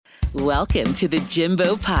Welcome to the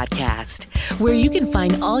Jimbo Podcast, where you can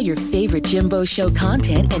find all your favorite Jimbo Show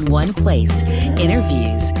content in one place.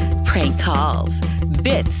 Interviews, prank calls,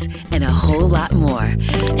 bits, and a whole lot more.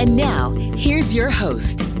 And now, here's your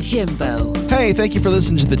host, Jimbo. Hey, thank you for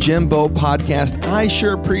listening to the Jimbo Podcast. I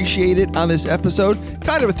sure appreciate it on this episode.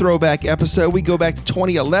 Kind of a throwback episode. We go back to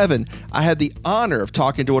 2011. I had the honor of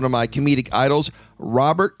talking to one of my comedic idols,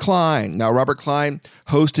 Robert Klein. Now, Robert Klein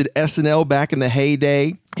hosted SNL back in the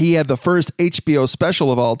heyday. He had the first HBO special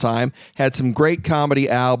of all time, had some great comedy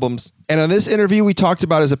albums. And on this interview, we talked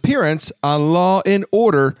about his appearance on Law &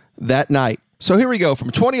 Order that night. So here we go. From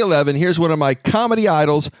 2011, here's one of my comedy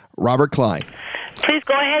idols, Robert Klein. Please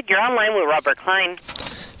go ahead. You're online with Robert Klein.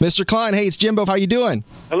 Mr. Klein, hey, it's Jimbo. How you doing?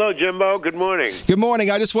 Hello, Jimbo. Good morning. Good morning.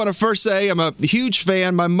 I just want to first say I'm a huge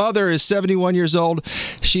fan. My mother is 71 years old.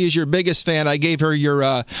 She is your biggest fan. I gave her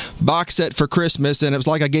your box set for Christmas, and it was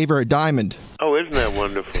like I gave her a diamond. Oh, isn't that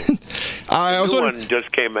wonderful? The new one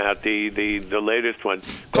just came out, the latest one.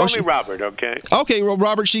 Call me Robert, okay? Okay, well,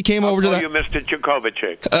 Robert, she came over to the... you Mr.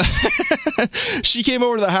 Kovacik. She came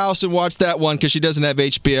over to the house and watched that one because she doesn't have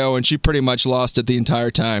HBO, and she pretty much lost it the entire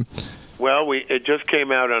time. Well, it just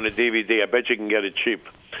came out on a DVD. I bet you can get it cheap.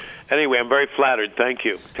 Anyway, I'm very flattered. Thank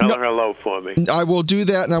you. Tell her hello for me. I will do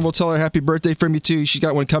that, and I will tell her happy birthday from you, too. She's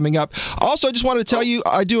got one coming up. Also, I just wanted to tell you,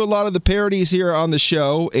 I do a lot of the parodies here on the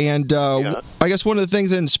show, and I guess one of the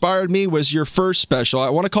things that inspired me was your first special.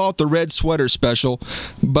 I want to call it the Red Sweater Special,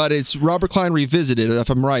 but it's Robert Klein Revisited,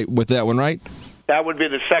 if I'm right with that one, right? That would be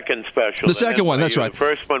the second special. The second one, that's right. The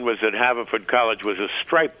first one was at Haverford College, was a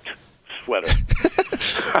striped sweater.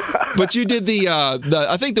 But you did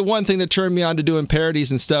I think the one thing that turned me on to doing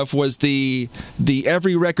parodies and stuff was the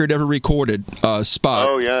every record ever recorded spot.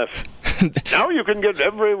 Oh, yes. Now you can get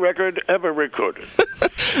every record ever recorded.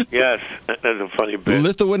 Yes, that's a funny bit.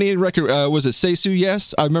 Lithuanian record, was it Sesu,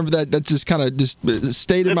 yes? I remember that. That just kind of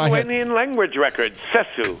stayed in my head. Lithuanian language record,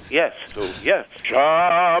 Sesu, yes. So, yes.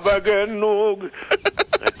 Shabaganug.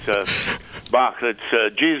 That's Bach.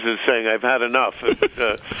 That's Jesus saying, I've had enough.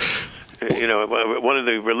 One of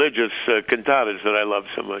the religious cantatas that I love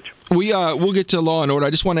so much. We'll get to Law and Order.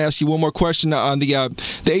 I just want to ask you one more question on the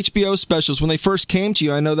HBO specials. When they first came to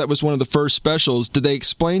you, I know that was one of the first specials. Did they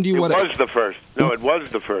explain to you what... It was the first. No, it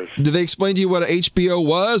was the first. Did they explain to you what HBO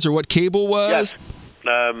was or what cable was? Yes.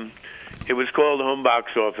 It was called Home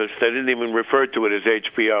Box Office. They didn't even refer to it as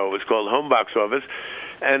HBO. It was called Home Box Office.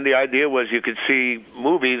 And the idea was you could see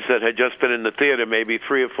movies that had just been in the theater maybe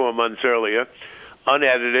 3 or 4 months earlier,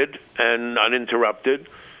 unedited and uninterrupted,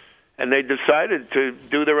 and they decided to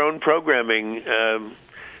do their own programming.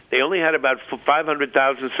 They only had about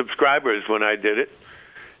 500,000 subscribers when I did it,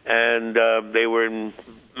 and they were in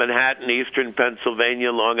Manhattan, Eastern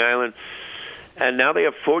Pennsylvania, Long Island, and now they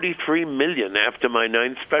have 43 million after my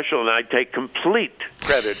 9th special, and I take complete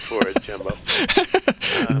credit for it, Jimbo.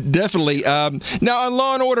 Definitely. Now, on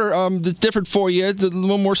Law & Order, it's different for you. It's a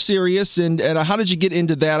little more serious. And how did you get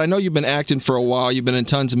into that? I know you've been acting for a while. You've been in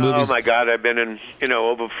tons of movies. Oh, my God. I've been in,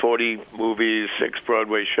 over 40 movies, 6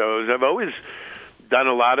 Broadway shows. I've always done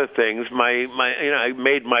a lot of things. I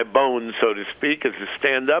made my bones, so to speak, as a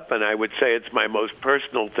stand-up, and I would say it's my most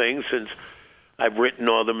personal thing since I've written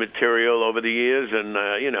all the material over the years, and,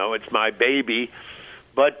 it's my baby.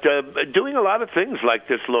 But doing a lot of things like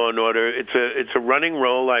this, Law and Order, it's a running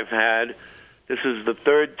role I've had. This is the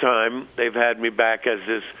 3rd time they've had me back as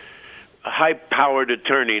this high-powered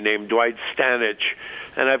attorney named Dwight Stanich.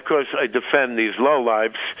 And, of course, I defend these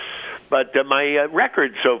lowlifes. But my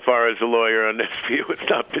record so far as a lawyer on SVU has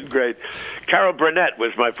not been great. Carol Burnett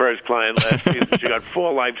was my first client last season. She got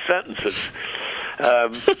 4 life sentences.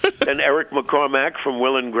 And Eric McCormack from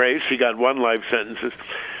Will and Grace, he got 1 life sentence.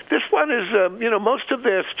 This one is, most of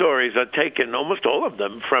their stories are taken, almost all of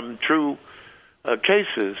them, from true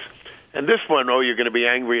cases. And this one, you're going to be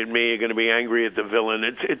angry at me, you're going to be angry at the villain.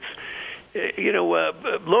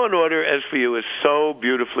 Law and Order SVU is so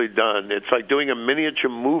beautifully done. It's like doing a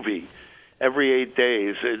miniature movie every 8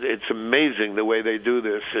 days. It's amazing the way they do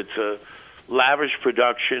this. It's a lavish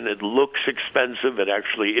production. It looks expensive. It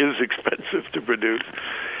actually is expensive to produce.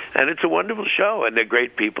 And it's a wonderful show, and they're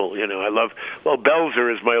great people. I love,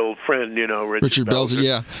 Belzer is my old friend, Richard Belzer,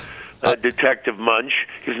 yeah. Detective Munch.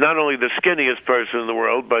 He's not only the skinniest person in the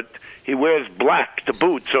world, but he wears black to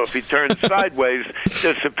boot, so if he turns sideways,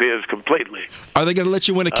 disappears completely. Are they going to let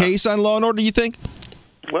you win a case on Law & Order, you think?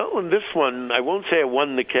 Well, in this one, I won't say I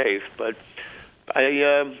won the case, but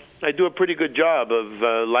I do a pretty good job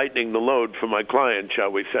of lightening the load for my client,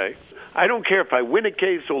 shall we say. I don't care if I win a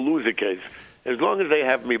case or lose a case, as long as they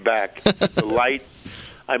have me back. The light.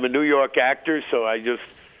 I'm a New York actor, so I just,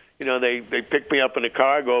 they pick me up in a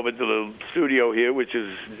car, go over to the studio here, which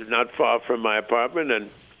is not far from my apartment, and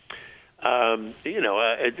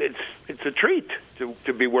it's a treat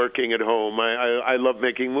to be working at home. I love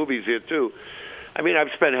making movies here too. I mean,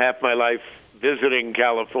 I've spent half my life visiting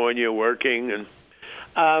California, working, and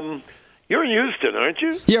you're in Houston, aren't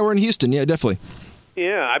you? Yeah, we're in Houston. Yeah, definitely.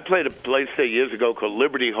 Yeah, I played a place there years ago called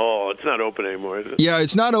Liberty Hall. It's not open anymore, is it? Yeah,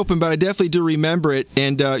 it's not open, but I definitely do remember it.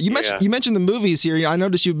 And you mentioned the movies here. I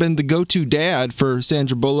noticed you've been the go-to dad for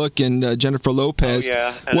Sandra Bullock and Jennifer Lopez. Oh,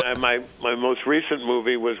 yeah, and my most recent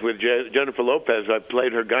movie was with Jennifer Lopez. I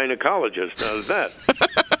played her gynecologist. How's that?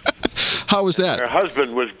 How was that? Her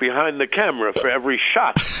husband was behind the camera for every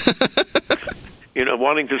shot.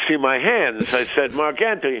 Wanting to see my hands. I said, Mark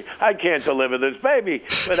Anthony, I can't deliver this baby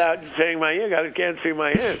without saying can't see my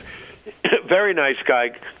hands. Very nice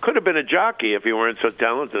guy. Could have been a jockey if he weren't so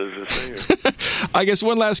talented as a singer. I guess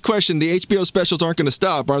one last question. The HBO specials aren't going to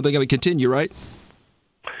stop. Are they going to continue, right?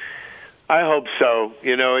 I hope so.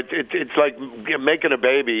 It's like making a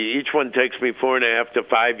baby. Each one takes me 4.5 to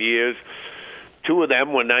 5 years. 2 of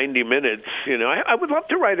them were 90 minutes. I would love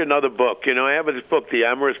to write another book. I have this book, The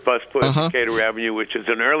Amorous Busboy of Decatur Avenue, which is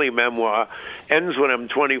an early memoir, ends when I'm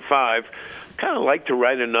 25. Kind of like to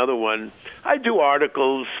write another one. I do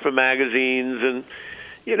articles for magazines and,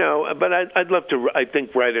 but I'd love to, I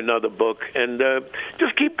think, write another book and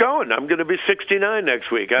just keep going. I'm going to be 69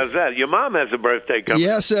 next week. How's that? Your mom has a birthday coming.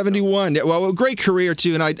 Yeah, 71. Well, a great career,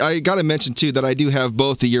 too. And I got to mention, too, that I do have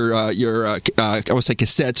both of your I would say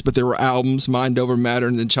cassettes, but there were albums, Mind Over Matter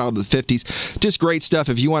and then Child of the 50s. Just great stuff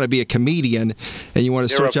if you want to be a comedian and you want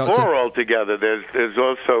to search out. There are 4 altogether. There's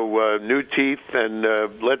also New Teeth and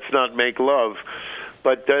Let's Not Make Love.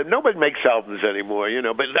 But nobody makes albums anymore,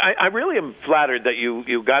 But I really am flattered that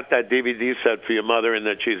you got that DVD set for your mother and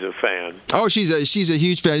that she's a fan. Oh, she's a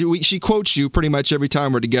huge fan. She quotes you pretty much every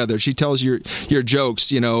time we're together. She tells your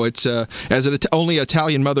jokes. It's as only an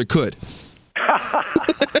Italian mother could.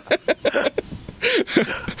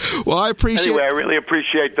 Well, I really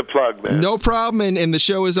appreciate the plug, man. No problem. And the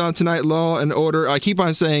show is on tonight, Law and Order. I keep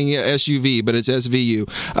on saying SUV, but it's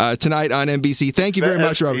SVU. Tonight on NBC. Thank you very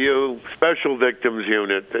much, Robert. SVU, Special Victims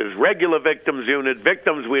Unit. There's Regular Victims Unit,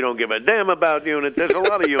 Victims We Don't Give a Damn About Unit. There's a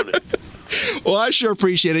lot of units. Well, I sure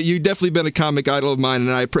appreciate it. You've definitely been a comic idol of mine,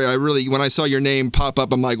 and I really, when I saw your name pop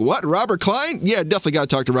up, I'm like, what, Robert Klein? Yeah, definitely got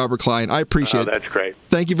to talk to Robert Klein. I appreciate it. Oh, that's great.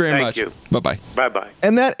 Thank you very much. Thank you. Bye-bye. Bye-bye.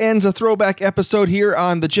 And that ends a throwback episode here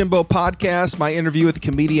on the Jimbo Podcast, my interview with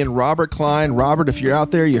comedian Robert Klein. Robert, if you're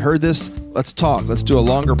out there, you heard this, let's talk. Let's do a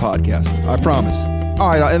longer podcast. I promise. All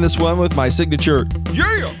right, I'll end this one with my signature,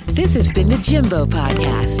 yeah! This has been the Jimbo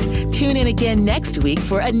Podcast. Tune in again next week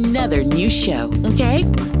for another new show, okay?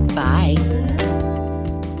 Bye.